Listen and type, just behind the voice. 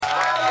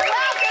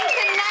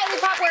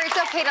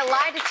okay to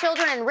lie to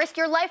children and risk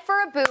your life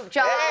for a boob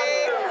job.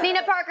 Hey.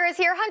 Nina Parker is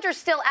here. Hunter's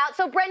still out,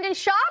 so Brendan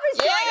Schaub is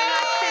joining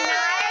us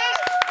tonight.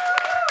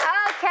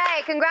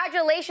 Okay,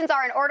 congratulations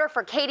are in order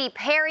for Katy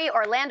Perry.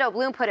 Orlando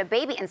Bloom put a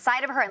baby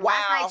inside of her, and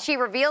last night she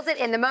reveals it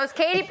in the most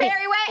Katy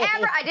Perry way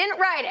ever. I didn't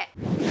write it.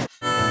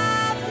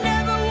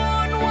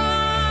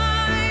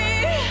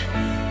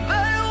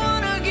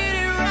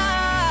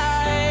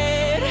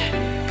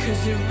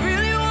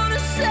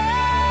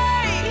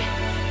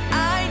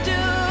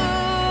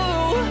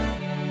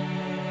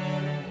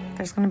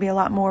 There's going to be a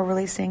lot more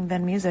releasing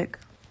than music.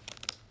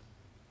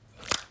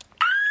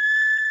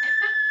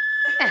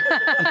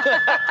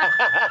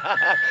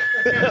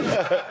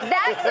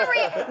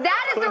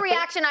 That is the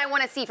reaction I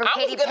want to see from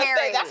Katy Perry.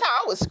 Say, that's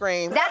how I would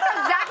scream. That's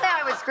exactly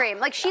how I would scream.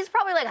 Like, she's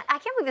probably like, I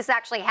can't believe this is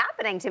actually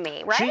happening to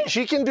me, right?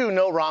 She can do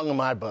no wrong in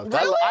my book.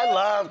 Really? I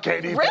love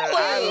Katy Perry.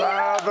 Really?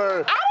 I love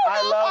her.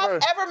 I don't know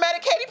if I've ever met a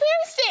Katy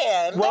Perry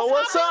stan. Well,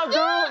 what's up,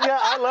 girl? Yeah,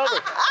 I love her.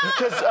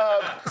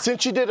 Because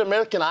since she did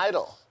American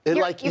Idol,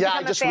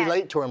 I just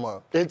relate to her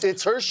more.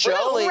 It's her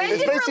show. Really?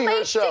 It's basically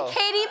her show. To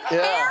Katy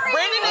Perry. Yeah.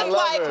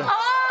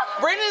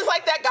 Brendan is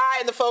like that guy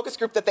in the focus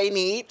group that they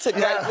need to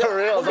get. For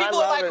real. When people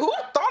are like, who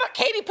thought of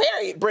Katy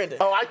Perry? Brendan.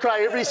 Oh, I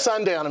cry every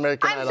Sunday on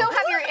American Idol. I'm so happy.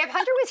 If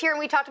Hunter was here and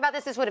we talked about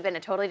this would have been a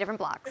totally different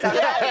block. So you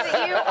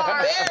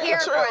are Very here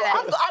true. for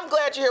this. I'm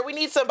glad you're here. We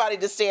need somebody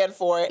to stand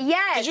for it.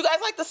 Yes. Did you guys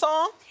like the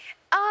song?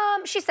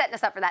 She's setting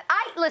us up for that.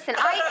 Listen,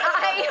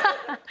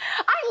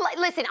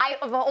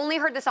 I've only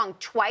heard the song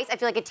twice. I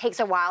feel like it takes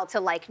a while to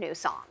like new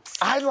songs.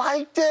 I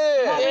liked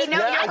it. Well, we know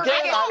you're a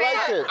biggest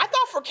I liked it. I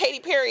thought for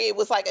Katy Perry, it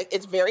was like,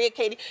 it's very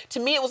Katy. To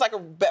me, it was like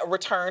a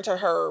return to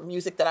her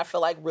music that I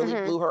feel like really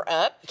blew her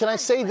up. Can I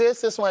say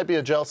this? This might be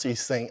a jealousy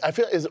thing. I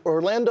feel, is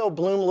Orlando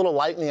Bloom a little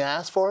light in the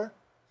ass for her?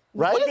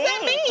 Right? What does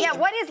that mean? Yeah,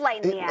 what is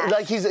light in the ass?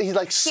 Like he's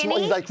like small,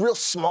 he's like real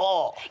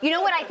small. You know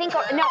what I think? No,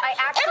 I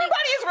actually.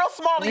 Everybody is real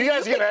small. You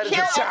guys can edit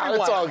this out.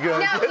 It's all good.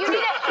 No, you need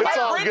it. It's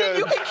all Brendan, good.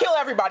 you can kill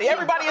everybody.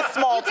 Everybody is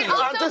small to you.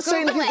 I'm just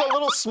saying he's a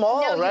little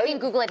small, no, right? you can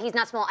Google it. He's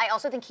not small. I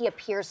also think he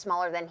appears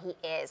smaller than he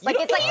is. Like,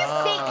 You it's like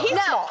think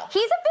he's small?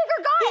 He's a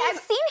bigger guy. I've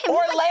seen him.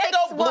 Orlando He's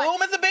like 6'1".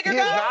 Bloom is a bigger He's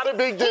guy? not a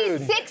big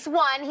dude. He's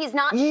 6'1". He's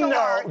not short.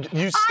 No,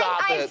 you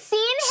stop it. I've seen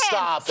him.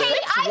 Stop it. Katy,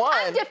 I'm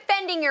 6'1".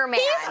 defending your man.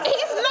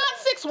 He's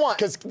not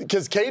 6'1".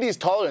 Because Katie's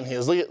taller than he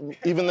is. Look at,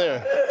 even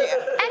there.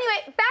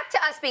 Anyway, back to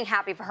us being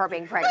happy for her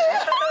being pregnant.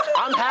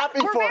 I'm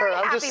happy for her.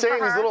 I'm just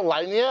saying he's a little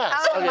light in the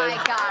ass. Oh my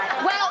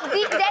God. Well,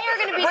 they are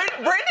going to be.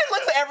 Brendan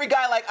looks at every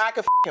guy like I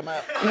could him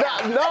up. No,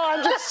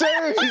 I'm just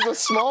saying he's a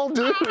small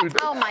dude.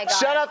 Oh my God.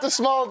 Shout out to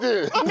small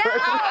dude. No,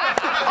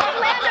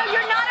 Orlando,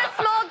 you're not a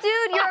small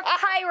dude. You're a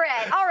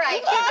pirate. All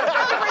right,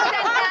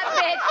 represent that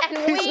bitch, and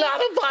He's not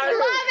a pirate.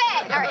 love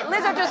it. All right,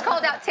 Lizzo just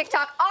called out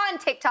TikTok on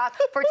TikTok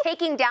for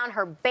taking down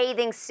her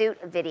bathing suit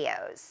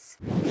videos.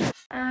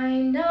 I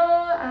know,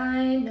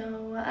 I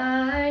know,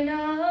 I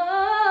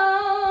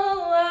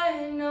know,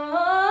 I know,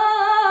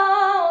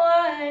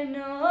 I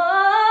know,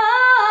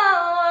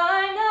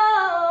 I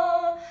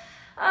know,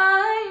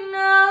 I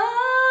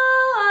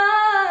know,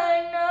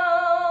 I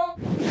know.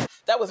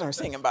 That wasn't her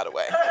singing, by the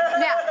way.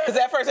 Yeah. Because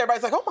at first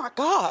everybody's like, oh my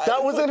God.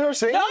 That wasn't her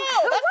singing? No.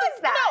 Who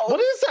was that? No. What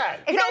is that?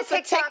 Is You know, that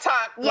it's a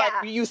TikTok, Yeah.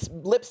 like you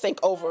lip sync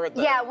over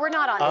the. Yeah, we're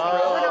not on TikTok. We're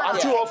not I'm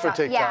on too old for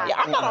TikTok. Yeah. Yeah,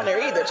 I'm not on there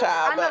either,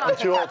 child. I'm not on I'm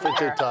too old TikTok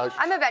for either. TikTok.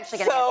 I'm eventually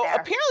going to So get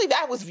there. apparently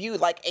that was viewed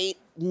like 8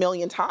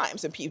 million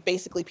times, and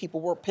basically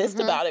people were pissed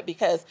about it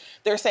because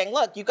they're saying,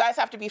 look, you guys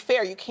have to be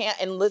fair. You can't,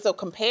 and Lizzo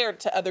compared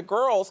to other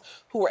girls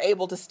who were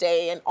able to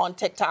stay on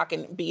TikTok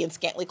and be in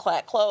scantily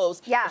clad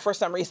clothes. Yeah. For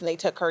some reason they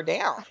took her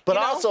down. But you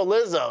know? also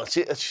Lizzo,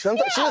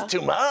 sometimes she does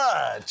too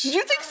much.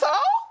 You think so?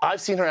 I've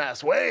seen her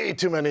ass way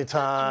too many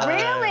times.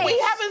 Really? We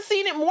haven't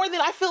seen it more than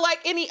I feel like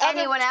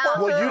Anyone else?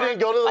 twerker. Well, you didn't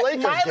go to the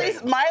Lakers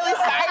game. Miley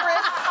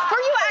Cyrus. Were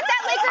you at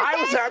that Lakers I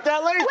game? was at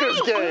that Lakers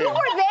Wait, game. you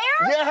were there?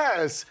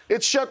 Yes.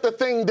 It shut the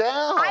thing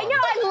down. I know.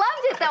 I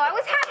loved it, though. I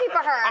was happy for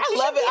her. I She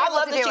love should be it. I able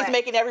love to that do she's it.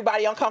 making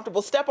everybody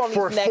uncomfortable. Step on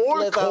For these necks, 4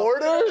 Lizzo.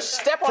 quarters?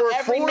 Step on For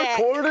every 4 neck.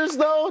 quarters,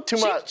 though? Too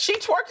much. She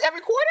twerked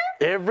every quarter?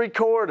 Every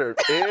quarter.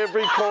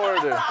 Every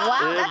quarter. Wow,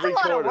 that's a Every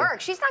lot quarter. of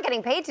work. She's not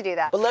getting paid to do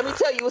that. But let me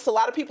tell you, it's a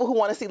lot of people who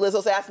want to see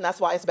Lizzo's ass, and that's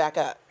why it's back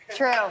up.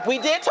 True. We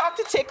did talk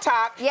to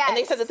TikTok, Yes. and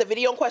they said that the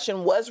video in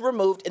question was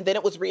removed, and then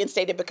it was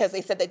reinstated because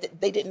they said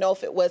they didn't know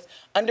if it was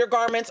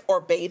undergarments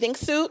or bathing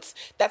suits.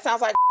 That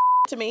sounds like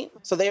to me.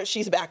 So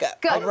she's back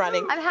up. Good. And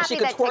running. I'm happy she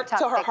could that twerk TikTok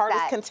to her fixed heart's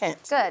that. content.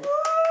 Good.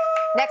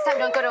 Next time,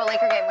 don't go to a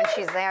Laker game when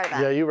she's there,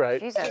 then. Yeah, you're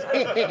right. Jesus.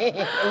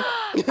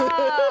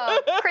 Oh,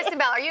 Kristen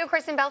Bell. Are you a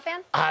Kristen Bell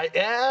fan? I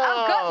am.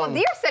 Oh, good. Well,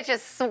 you're such a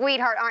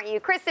sweetheart, aren't you?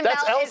 Kristen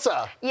That's Bell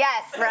Elsa.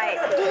 Yes, right.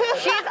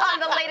 She's on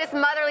the latest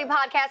motherly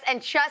podcast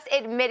and just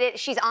admitted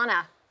she's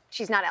Anna.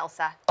 She's not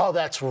Elsa. Oh,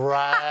 that's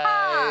right.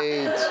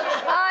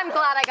 I'm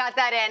glad I got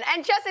that in.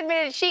 And just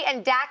admitted she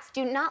and Dax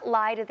do not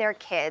lie to their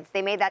kids.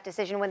 They made that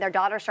decision when their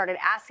daughter started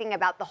asking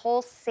about the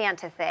whole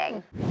Santa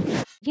thing.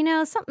 you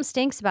know, something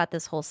stinks about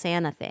this whole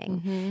Santa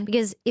thing.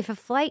 Because if a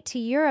flight to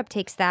Europe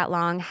takes that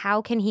long,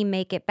 how can he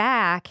make it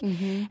back?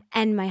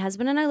 And my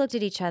husband and I looked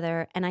at each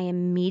other, and I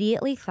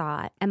immediately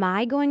thought, am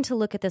I going to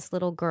look at this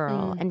little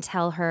girl and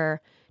tell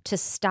her to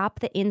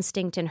stop the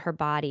instinct in her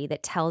body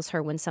that tells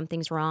her when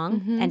something's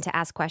wrong and to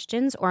ask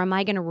questions, or am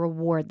I going to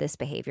reward this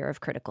behavior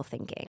of critical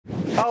thinking?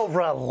 Oh,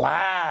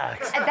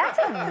 relax. That's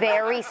a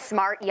very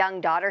smart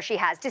young daughter she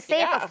has. To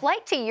say if a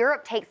flight to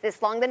Europe takes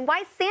this long, then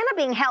why is Santa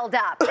being held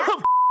up?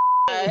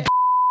 I'm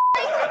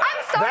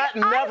sorry. That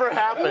never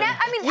happened.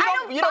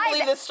 You don't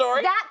believe this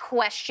story? That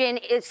question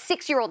is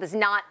 6-year-old is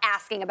not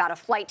asking about a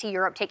flight to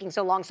Europe taking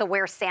so long, so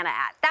where's Santa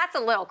at? That's a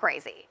little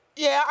crazy.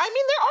 Yeah, I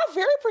mean, there are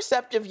very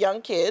perceptive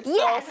young kids.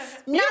 Yes.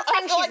 So, Not I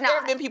saying feel she's like there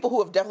have not. been people who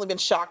have definitely been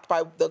shocked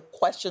by the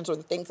questions or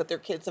the things that their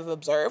kids have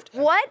observed.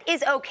 What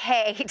is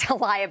okay to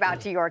lie about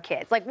to your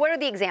kids? Like, what are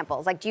the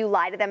examples? Like, do you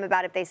lie to them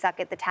about if they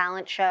suck at the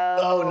talent show?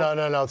 Oh,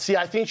 no. See,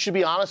 I think you should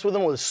be honest with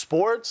them with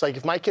sports. Like,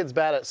 if my kid's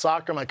bad at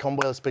soccer, I'm like,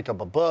 homeboy, let's pick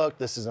up a book.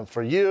 This isn't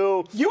for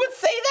you. You would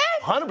say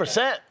that?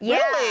 100%. Yeah.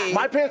 Really?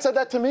 My parents said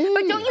that to me.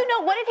 But don't you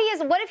know, what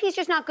if he's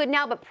just not good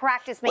now, but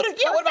practice makes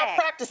perfect? What about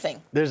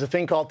practicing? There's a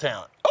thing called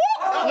talent.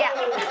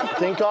 Yeah.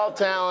 Thing called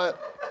talent.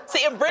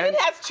 See, and Brendan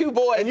has 2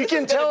 boys. And you This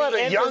can is gonna tell at be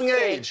a young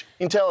interesting. age.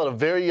 You can tell at a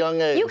very young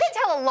age. You can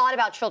tell a lot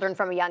about children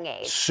from a young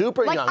age.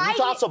 Super young. You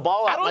toss a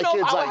ball I out, my don't know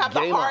kid's if I would like have the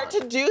game heart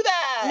on. to do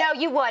that. No,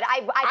 you would. I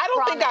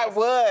don't think I promise.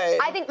 would.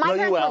 I think my No, you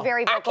parents were will.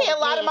 very I vocal can't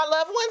with lie to me. my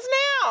loved ones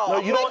now. No,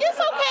 you like, don't- it's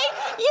okay.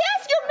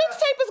 Yes, your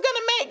mixtape is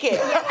gonna make it.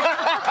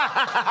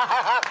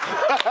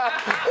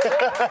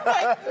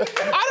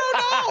 I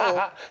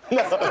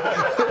don't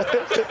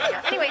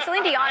know. Anyway,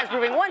 Celine Dion is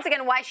proving once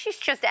again why she's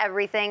just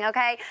everything,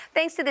 okay?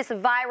 Thanks to this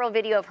viral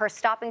video of her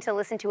stopping to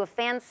listen to a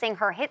fan sing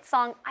her hit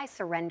song, I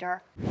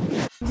Surrender.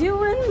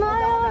 You in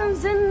my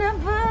arms and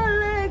never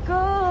let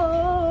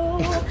go.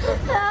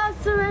 I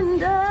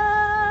surrender.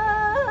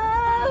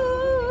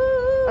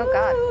 Oh,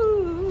 God.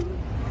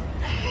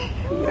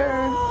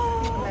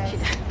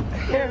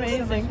 You're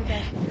amazing.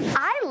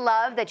 I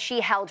love that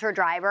she held her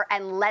driver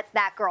and let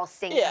that girl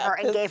sing to her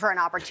and gave her an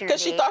opportunity.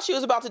 Because she thought she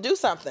was about to do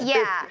something.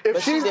 Yeah.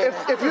 If you're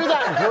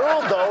that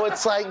girl, though,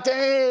 it's like,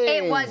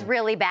 dang. It was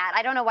really bad.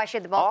 I don't know why she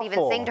had the balls to even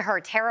Awful. sing to her.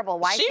 Terrible.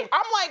 Why?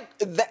 I'm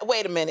like,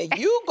 wait a minute.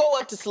 You go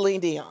up to Celine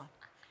Dion,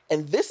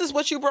 and this is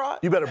what you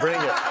brought? You better bring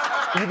it.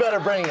 You better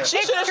bring it. She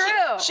It's should've-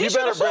 true. She You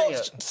should have better bring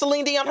showed it.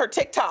 Celine Dion her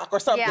TikTok or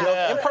something,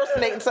 Yeah.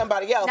 impersonating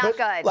somebody else. Not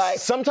good. Like,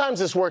 Sometimes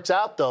this works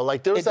out, though.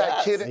 Like, there was It that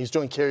does. kid, he's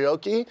doing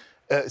karaoke,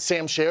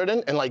 Sam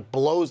Sheridan, and, like,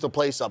 blows the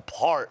place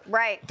apart.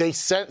 Right.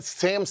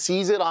 Sam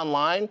sees it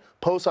online,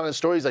 posts on his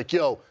story, he's like,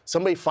 yo,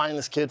 somebody find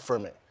this kid for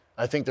me.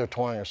 I think they're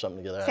touring or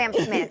something together. Sam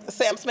Smith.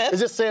 Sam Smith?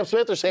 Is it Sam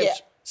Smith or Sam? Yeah.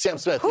 Sam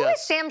Smith, Who is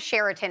yes. Sam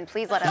Sheraton?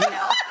 Please let us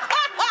know.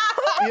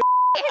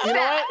 You know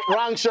what?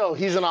 Wrong show.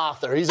 He's an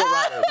author. He's a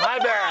writer. My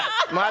bad.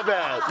 My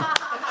bad.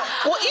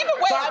 Well, either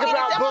way, Talking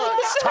about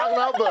books. Talking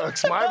about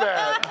books. My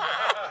bad.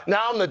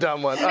 Now I'm the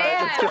dumb one. All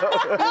right, let's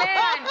go.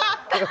 Man.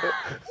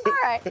 All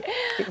right.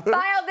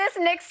 File this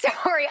next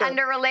story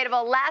under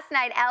relatable. Last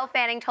night, Elle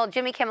Fanning told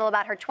Jimmy Kimmel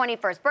about her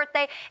 21st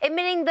birthday,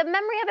 admitting the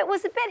memory of it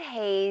was a bit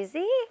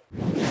hazy.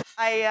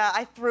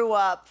 I threw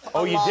up.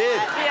 Oh, you did?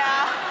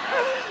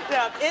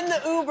 Yeah. In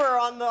the Uber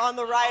on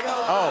the ride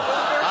home.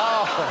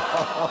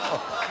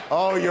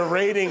 Oh, your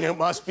rating, it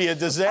must be a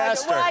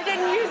disaster. Well, I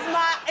didn't use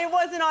it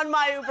wasn't on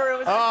my Uber. It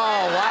was. Oh,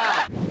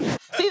 wow.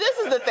 See, this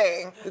is the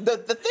thing. The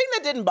thing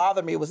that didn't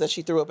bother me was that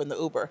she threw up in the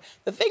Uber.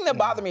 The thing that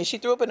bothered me is she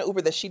threw up in an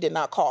Uber that she did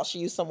not call. She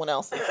used someone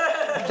else's.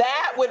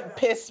 That would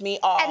piss me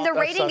off. And the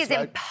rating is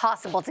suspect.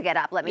 impossible to get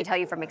up, let me tell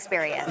you from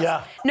experience.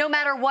 Yeah. No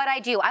matter what I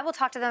do, I will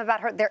talk to them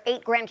about their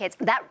 8 grandkids.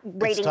 That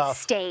rating tough.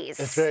 stays.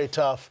 It's very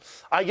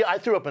tough. I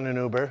threw up in an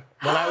Uber.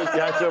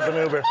 I threw up in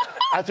an Uber.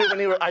 I threw up in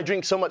an Uber. I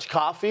drink so much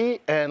coffee,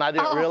 and I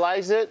didn't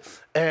realize it.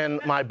 And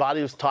my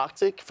body was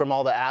toxic from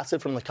all the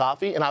acid from the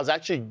coffee. And I was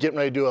actually getting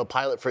ready to do a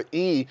pilot for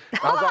E.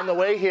 I was on the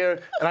way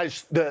here,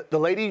 and the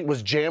lady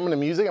was jamming the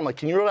music. I'm like,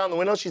 can you roll down the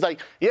window? She's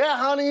like, yeah,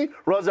 honey.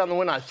 Rolls down the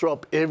window. I throw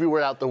up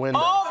everywhere out the window.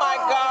 Oh my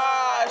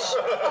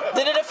gosh.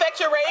 Did it affect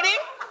your rating?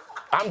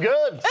 I'm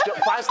good.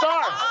 5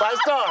 star. 5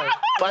 star.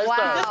 5 Wow.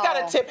 star. Just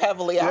gotta tip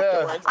heavily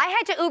afterwards. I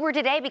had to Uber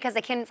today because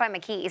I couldn't find my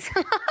keys.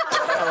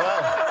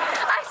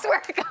 I swear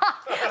to God.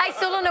 I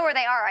still don't know where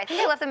they are. I think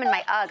I left them in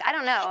my UGG. I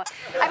don't know.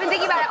 I've been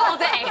thinking about it all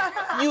day.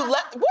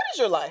 What is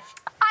your life?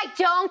 I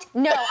don't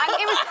know.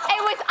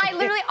 I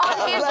literally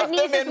on hands left and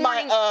knees them this in my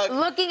morning UGG.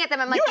 looking at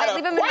them. I'm like, You can I had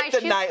leave them in my quite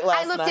the shoe? night I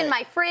last looked night. in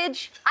my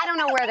fridge. I don't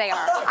know where they are.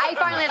 I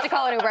finally had to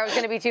call an Uber. I was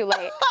going to be too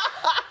late.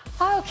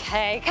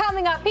 Okay,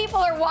 coming up, people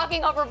are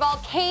walking over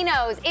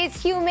volcanoes.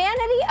 Is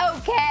humanity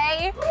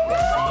okay?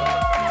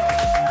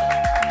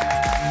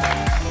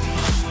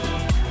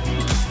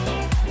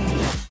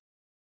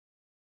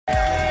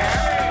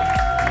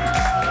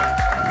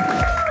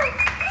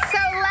 So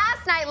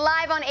last night,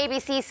 live on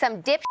ABC,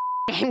 some dip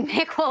named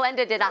Nick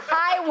Walenda did a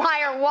high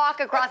wire walk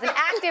across an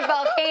active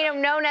volcano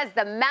known as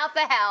the Mouth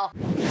of Hell.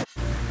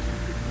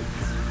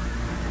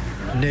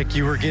 Nick,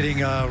 you were getting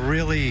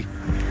really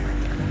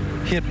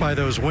hit by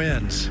those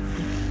winds.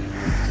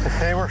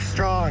 They were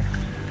strong.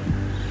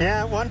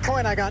 Yeah, at one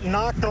point I got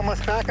knocked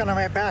almost back onto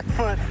my back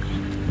foot.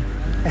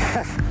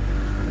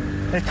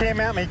 It came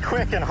at me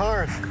quick and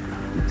hard.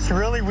 It's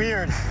really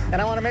weird.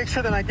 And I want to make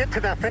sure that I get to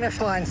that finish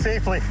line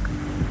safely.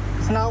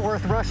 It's not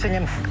worth rushing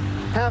and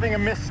having a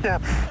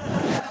misstep.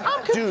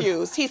 I'm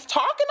confused. He's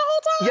talking the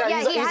whole time? Yeah,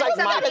 he's like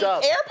mic'd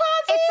up.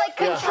 AirPods in? It's like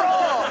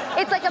control.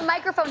 It's like a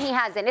microphone he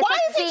has in. It's Why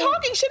like is he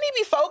talking? Shouldn't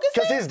he be focusing?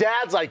 Because his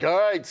dad's like, all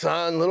right,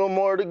 son, a little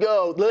more to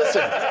go.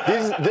 Listen,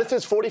 this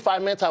is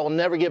 45 minutes I will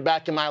never get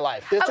back in my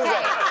life. This Okay. is a,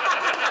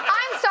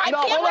 I'm sorry.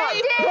 no, hold on.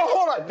 No,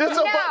 hold on.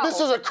 This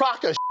is a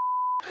crock of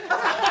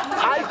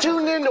I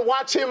tuned in to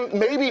watch him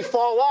maybe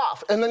fall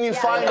off, and then you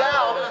find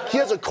out he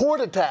has a cord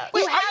attached.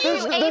 Wait,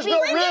 there's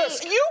no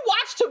risk. You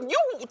watched him. You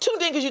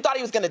tuned in because you thought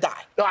he was going to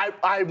die. No,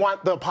 I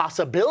want the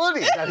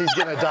possibility that he's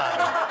gonna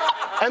die.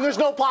 And there's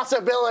no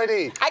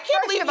possibility. I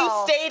can't believe you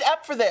stayed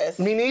up for this.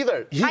 Me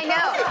neither. I know.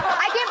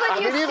 I can't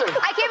believe Me neither.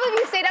 I can't believe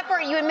you stayed up for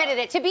it. You admitted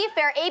it. To be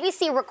fair,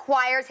 ABC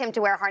requires him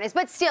to wear a harness,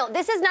 but still,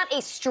 this is not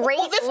a straight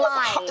line.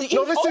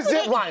 No, this is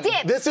zip lining.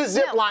 This is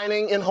zip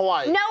lining in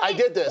Hawaii. No, I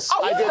did this.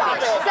 Oh, I did stop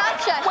this. it.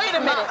 Such a Wait a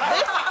minute.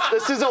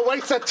 This is a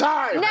waste of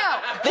time. No.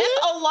 This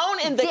alone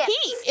in the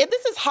heat.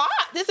 This is hot.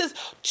 This is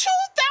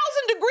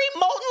 2,000-degree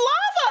molten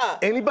lava.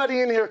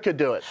 Anybody in here could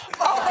do it.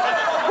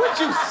 Would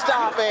you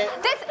stop it?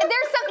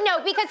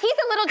 Because he's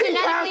a little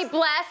genetically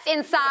blessed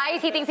in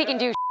size. He thinks he can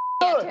do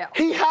too.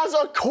 He has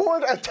a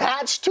cord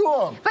attached to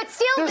him. But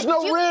still, there's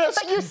no risk.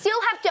 But you still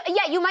have to.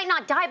 Yeah, you might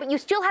not die, but you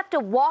still have to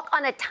walk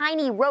on a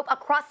tiny rope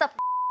across a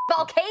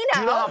volcano. Do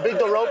you know how big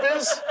the rope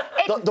is?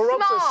 The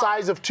rope's the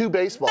size of 2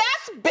 baseballs.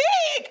 That's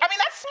big. I mean,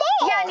 that's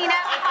small. Yeah, Nina.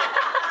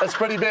 That's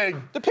pretty big.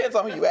 Depends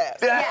on who you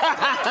ask. No.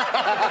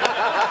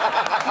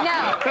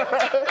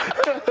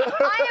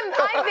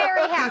 I'm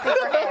very happy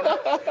for him.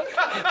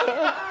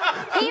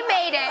 He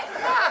made it.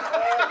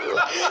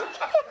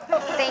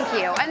 Thank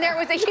you. And there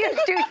was a huge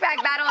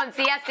douchebag battle on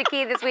Siesta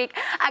Key this week.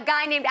 A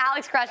guy named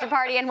Alex crashed a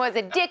party and was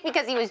a dick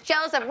because he was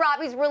jealous of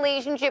Robbie's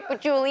relationship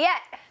with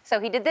Juliet. So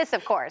he did this,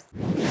 of course.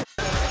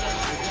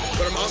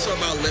 But I'm also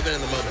about living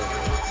in the moment.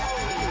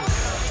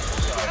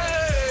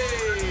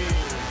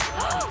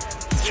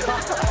 What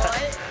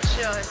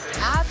just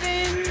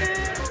happened?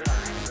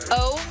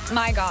 Oh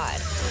my God.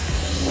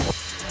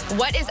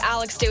 What is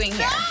Alex doing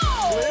here?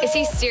 No! Is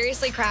he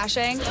seriously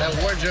crashing? That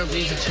wardrobe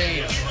needs to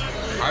change.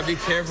 I'll be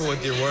careful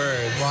with your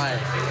words. Why?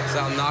 Because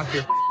I'll knock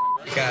your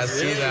ass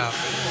teeth out.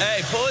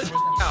 Hey, pull his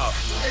out.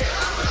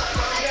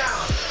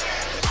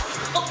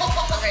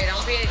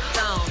 Okay,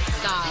 don't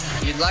stop.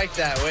 You'd like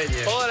that, wouldn't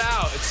you? Pull it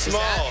out. It's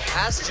small.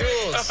 Ask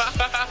Jules.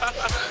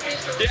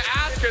 Yeah,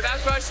 ask her.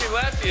 That's why she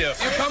left you.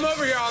 You come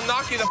over here, I'll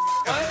knock you the up.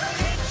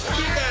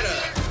 Keep that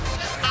up.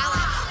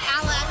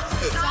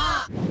 Alex,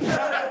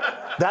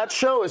 stop. That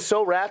show is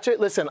so ratchet.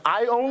 Listen,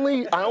 I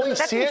only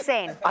That's see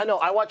insane. it. I know.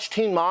 I watch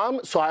Teen Mom,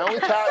 so I only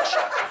catch.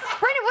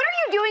 Brendan, what are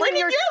you doing in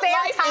your spare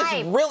life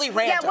time? is really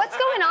random. Yeah, what's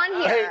going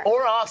on here? Hey,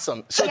 or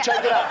awesome. So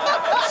check it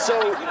out.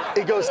 So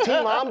it goes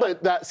Teen Mom,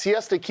 but that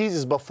Siesta Keys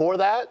is before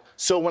that.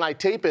 So when I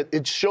tape it,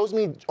 it shows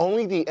me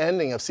only the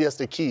ending of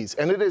Siesta Keys,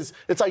 and it's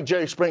like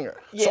Jerry Springer.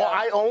 Yeah. So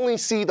I only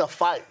see the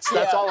fights.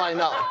 That's all I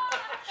know.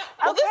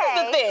 Well, this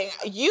is the thing.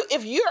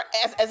 If you're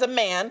as a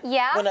man,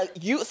 Yeah.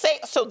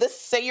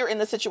 say you're in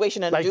the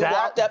situation and a Like dude that?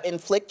 walked up and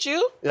flicked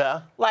you.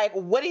 Yeah. Like,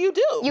 what do you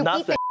do? You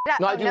beat the shit up.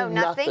 No, I Oh, do no,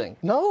 nothing. nothing?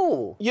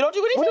 No. You don't do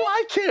anything? What do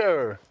I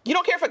care? You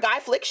don't care if a guy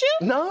flicks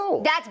you?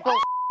 No. That's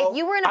bullshit. If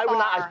you were in a I bar. would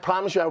not. I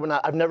promise you, I would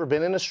not. I've never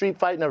been in a street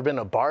fight. Never been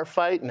in a bar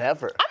fight.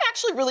 Never. I'm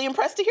actually really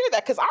impressed to hear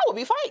that because I would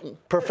be fighting.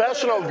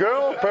 Professional,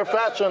 girl.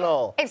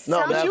 Professional. If No,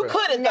 some- never. You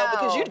couldn't though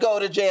because you'd go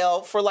to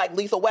jail for like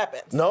lethal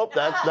weapons. Nope,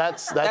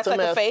 that's a like a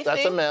myth. fake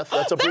That's a thing? myth.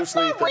 That's a That's Bruce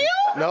Lee not thing. real?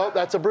 Nope,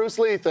 that's a Bruce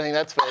Lee thing.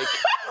 That's fake.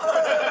 Wow.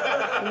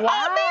 Oh man,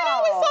 I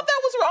always thought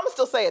that was real. I'm gonna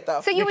still say it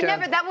though. So you would can.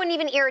 never, that wouldn't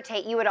even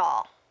irritate you at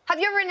all? Have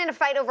you ever been in a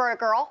fight over a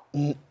girl?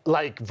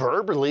 Like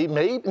verbally,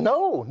 maybe?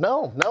 No.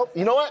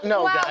 You know what?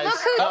 No, Wow, guys. look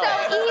who's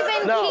so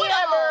even No. keel.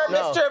 Whatever,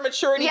 No. Mr.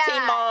 Maturity Yeah,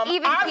 Teen Mom.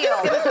 even I'm keel.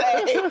 just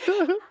gonna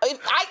say,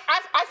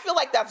 I feel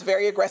like that's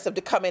very aggressive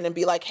to come in and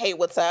be like, hey,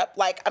 what's up?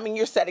 Like, I mean,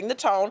 you're setting the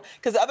tone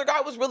because the other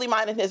guy was really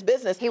minding his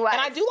business. He was.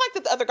 And I do like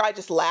that the other guy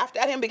just laughed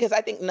at him because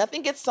I think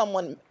nothing gets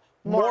someone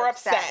more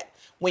upset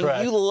when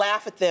Correct. you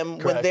laugh at them when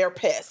Correct. they're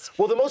pissed.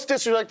 Well, the most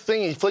disrespectful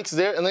thing, he flicks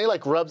there and then he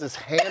like rubs his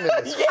hand in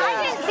his face.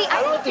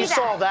 I don't know if you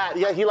saw that.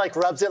 Yeah, he like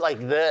rubs it like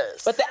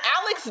this. But the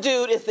Alex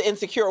dude is the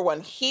insecure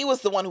one. He was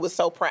the one who was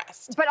so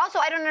pressed. But also,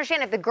 I don't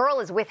understand if the girl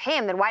is with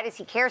him, then why does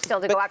he care still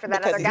to go after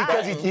that other guy?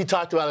 Because he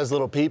talked about his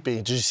little pee-pee.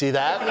 Did you see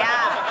that?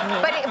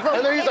 Yeah. But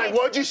And then he's if like, it's-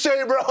 what'd you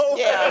say, bro?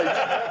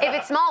 Yeah. If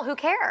it's small, who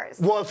cares?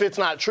 Well, if it's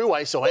not true, why are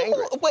you so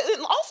angry? But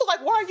also,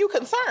 like, why are you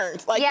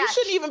concerned? Like, Yeah. you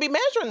shouldn't even be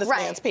measuring this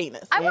Right. man's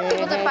penis. I want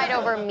people to fight fight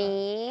over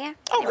me.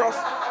 Oh, girl.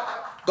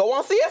 Go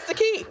on Siesta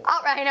Key.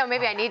 All right, I know,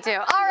 maybe I need to.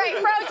 All right,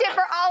 pro tip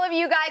for all of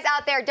you guys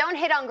out there, don't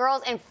hit on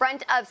girls in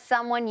front of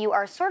someone you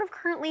are sort of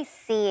currently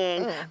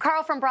seeing.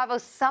 Carl from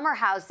Bravo's Summer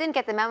House didn't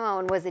get the memo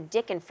and was a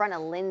dick in front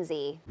of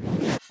Lindsay.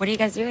 What are you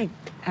guys doing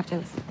after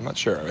this? I'm not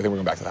sure. I think we're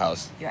going back to the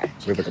house. Yeah.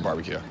 We have like a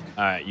barbecue. All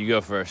right, you go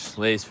first.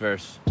 Ladies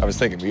first. I was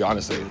thinking, I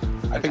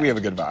think we have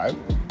a good vibe.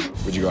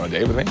 Would you go on a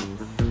date with me?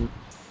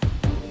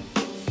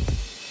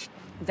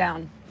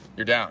 Down.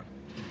 You're down.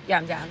 Yeah,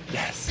 I'm down.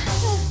 Yes.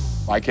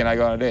 Why can't I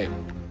go on a date?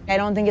 I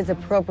don't think it's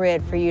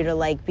appropriate for you to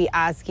like be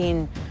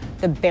asking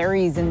the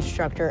berries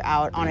instructor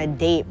out on a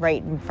date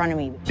right in front of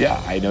me.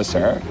 Yeah, I know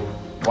Sarah.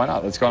 Why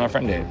not? Let's go on a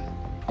friend date.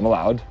 I'm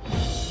allowed.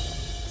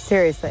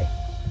 Seriously.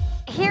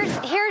 Here's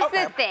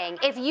the thing.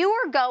 If you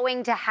are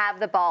going to have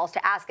the balls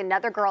to ask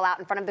another girl out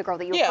in front of the girl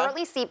that you're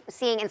currently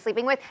seeing and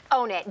sleeping with,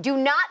 own it. Do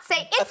not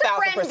say it's a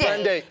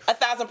friend date.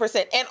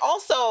 1,000%. And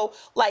also,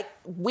 like,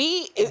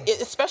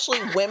 especially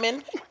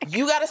women,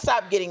 you got to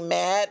stop getting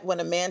mad when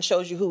a man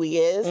shows you who he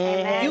is.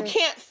 You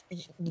can't,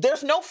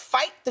 there's no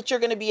fight that you're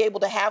going to be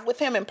able to have with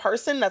him in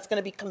person that's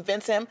going to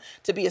convince him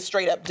to be a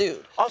straight up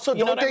dude. Also,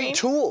 don't date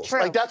tools. True.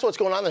 Like, that's what's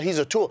going on there. He's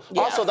a tool.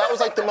 Yeah. Also, that was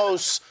like the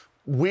most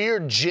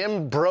weird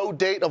gym bro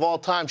date of all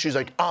time. She's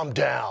like, I'm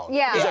down.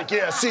 Yeah. He's like,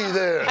 yeah, see you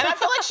there. And I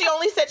feel like she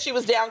only said she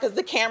was down because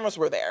the cameras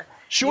were there.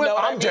 She went,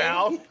 I'm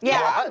down. Yeah.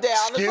 I'm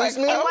down. Excuse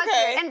me? It was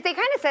Okay. weird. And they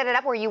kind of set it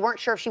up where you weren't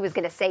sure if she was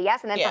going to say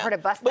yes, and then for her to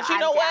bust But the you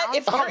know I'm what? down.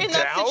 If you're in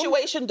that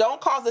situation,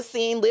 don't cause a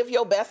scene. Live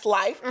your best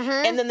life.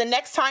 And then the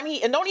next time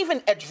and don't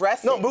even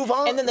address it. No, move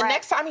on. And then the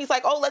next time he's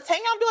like, oh, let's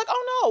hang out. Be like,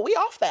 oh no, we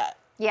off that.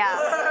 Yeah.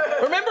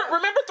 Remember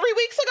 3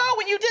 weeks ago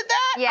when you did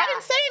that? Yeah. I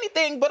didn't say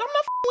anything, but I'm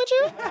not with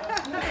you.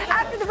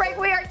 After the break,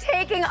 we are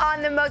taking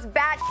on the most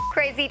bat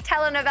crazy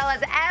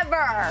telenovelas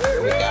ever.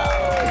 Here we go.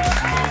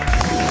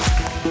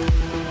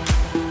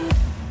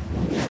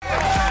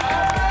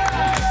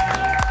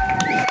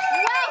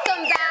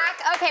 Welcome back.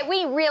 Okay,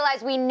 we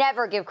realize we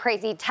never give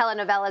crazy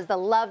telenovelas the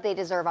love they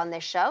deserve on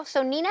this show,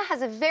 so Nina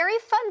has a very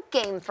fun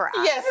game for us.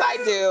 Yes, I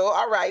do.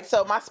 All right,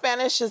 so my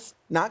Spanish is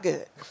not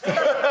good. I'm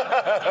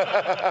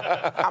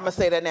going to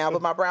say that now,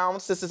 but my brown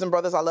sisters and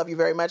brothers, I love you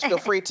very much. Feel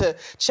free to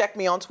check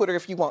me on Twitter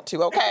if you want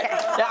to, okay?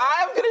 Now,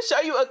 I am going to show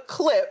you a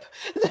clip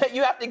that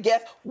you have to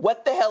guess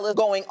what the hell is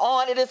going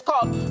on. It is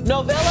called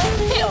Novela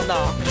Hell No.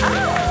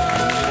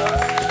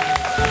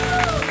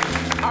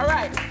 All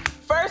right.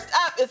 First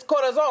up is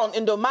Corazon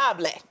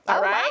Indomable.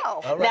 All right?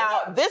 Wow. All right.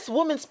 Now, this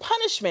woman's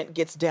punishment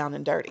gets down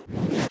and dirty.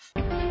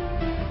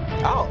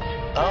 Oh.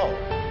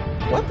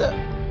 What the?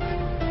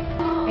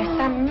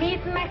 Esa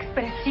misma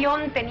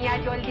expresión tenía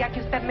yo el día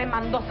que usted me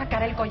mandó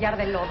sacar el collar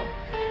del lodo.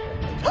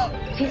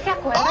 ¿Sí se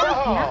acuerda,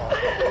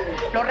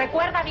 Lucía? ¿Lo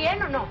recuerda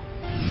bien o no?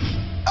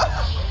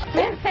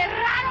 Me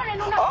encerraron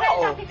en una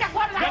celda, ¿sí se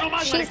acuerda?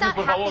 She's not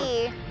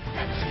happy.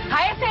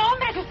 A ese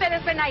hombre que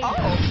ustedes ven ahí.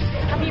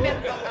 A mí me...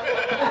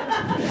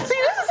 See,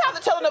 this is how the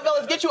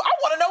telenovelas get you. I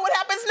want to know what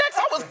happens next.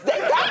 They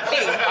got me.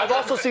 I've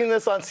also seen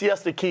this on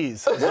Siesta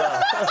Keys. as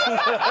well.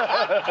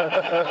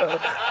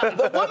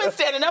 The woman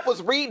standing up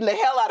was reading the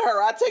hell out of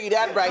her. I'll tell you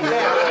that right now.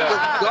 It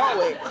was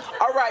going.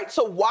 All right,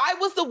 so why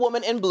was the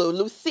woman in blue,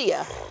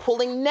 Lucia,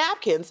 pulling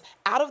napkins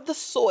out of the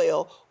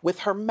soil with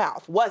her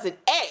mouth? Was it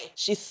A,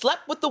 she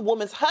slept with the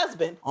woman's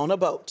husband on a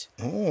boat?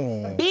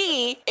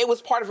 B, it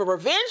was part of a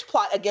revenge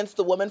plot against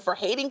the woman for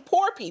hating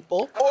poor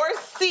people? Or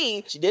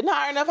C, she didn't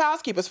hire enough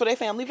housekeepers for their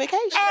family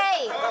vacation?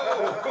 A.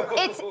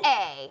 It's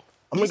A.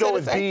 I'm going to go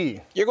with B.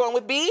 You're going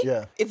with B?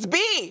 Yeah. It's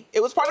B. It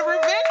was part of a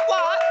revenge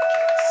plot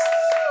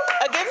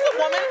against the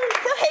woman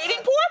for hating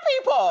poor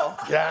people.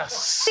 Yes.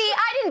 See,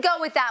 I didn't go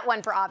with that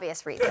one for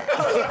obvious reasons.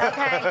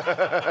 Okay?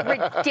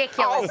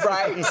 Ridiculous. All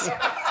right.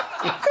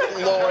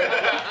 Good Lord.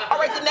 All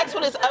right, the next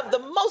one is of the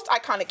most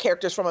iconic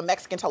characters from a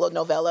Mexican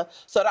telenovela,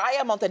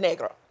 Soraya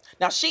Montenegro.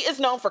 Now, she is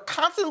known for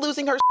constantly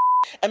losing her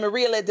and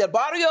Maria la del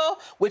Barrio,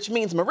 which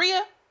means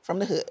Maria from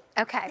the hood.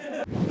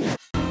 Okay.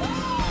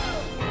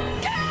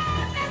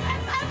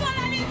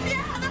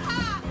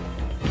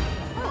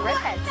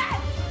 Redheads.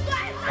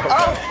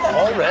 Oh,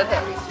 all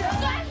redheads.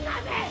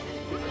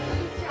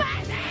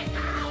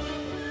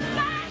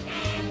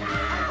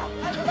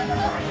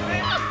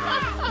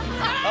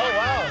 Oh,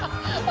 wow.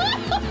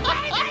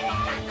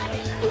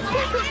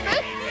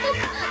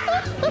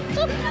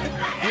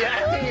 The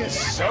acting is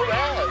so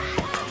bad.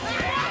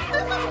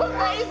 This is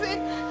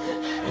amazing.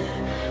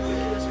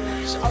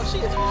 Oh, she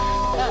is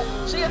up.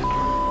 She is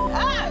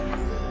up.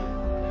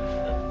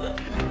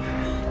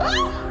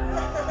 Oh!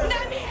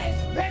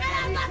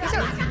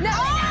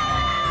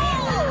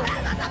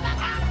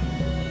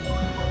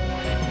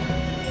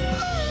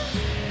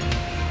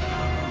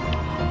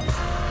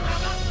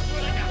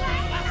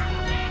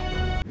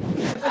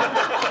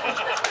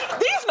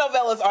 These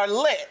novellas are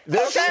lit.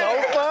 They're so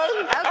fun.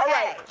 Okay. All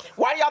right.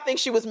 Why do y'all think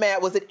she was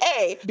mad? Was it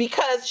A,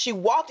 because she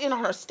walked in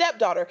on her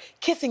stepdaughter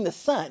kissing the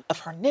son of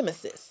her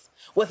nemesis?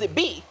 Was it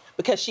B,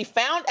 because she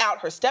found out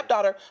her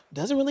stepdaughter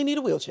doesn't really need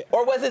a wheelchair?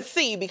 Or was it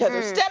C, because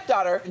her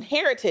stepdaughter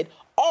inherited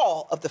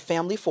all of the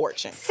family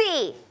fortune?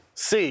 C.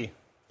 C.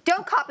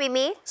 Don't copy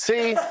me.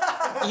 C.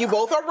 You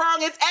both are wrong.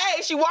 It's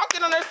A. She walked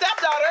in on her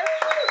stepdaughter,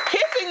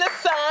 kissing the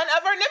son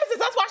of her nemesis.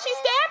 That's why she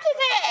stabbed his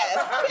ass.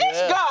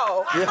 Bitch,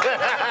 go.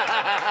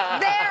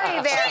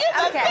 Very, very, She is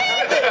a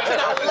savage,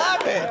 and I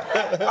love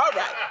it. All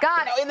right.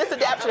 Got it. Now, in this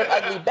adaptation of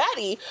Ugly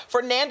Betty,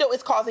 Fernando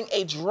is causing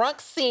a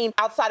drunk scene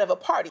outside of a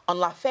party on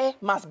La Fe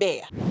Más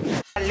Bella.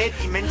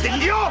 Leti, ¿me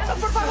entendió?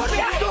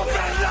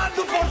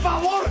 Fernando, por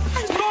favor.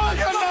 No,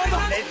 Fernando.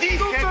 Le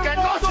dije que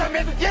no se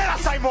metiera,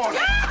 Simón.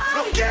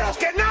 No quiero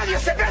que nadie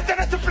se meta en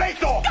este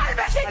pleito.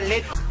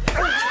 ¡Cálmese!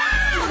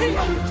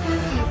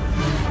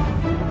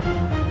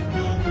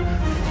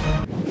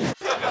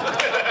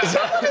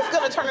 It's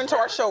going to turn into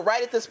our show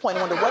right at this point.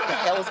 I wonder what the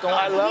hell is going on.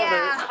 I love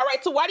it. All right,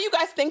 so why do you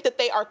guys think that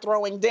they are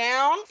throwing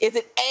down? Is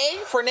it A,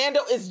 Fernando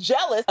is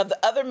jealous of the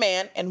other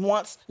man and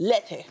wants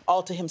Lete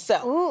all to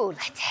himself? Ooh,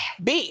 Lete.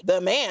 B,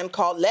 the man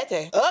called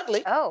Lete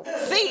ugly. Oh.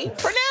 C,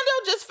 Fernando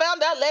just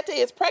found out Lete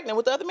is pregnant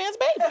with the other man's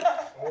baby.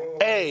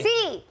 A.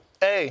 C.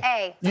 A.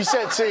 A. You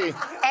said C.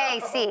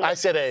 A, C. I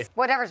said A.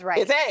 Whatever's right.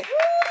 It's A.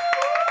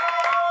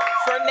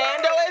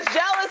 Fernando is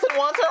jealous and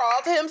wants her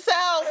all to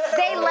himself.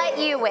 They let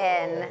you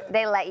win.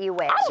 They let you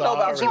win. I don't know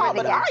about You were y'all,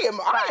 the but I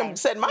guest. am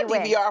setting my You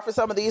win. DVR for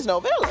some of these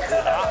novellas.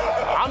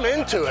 I'm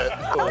into it.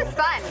 That was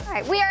fun. All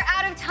right, we are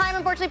out of time,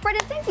 unfortunately.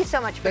 Brendan, thank you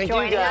so much for Thank you,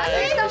 joining us. guys.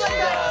 Thank you so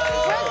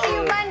much. We'll see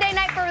you Monday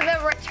night for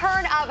the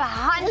return of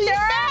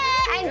Hunter.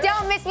 And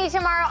don't miss me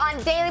tomorrow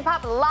on Daily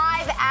Pop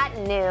Live at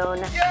noon.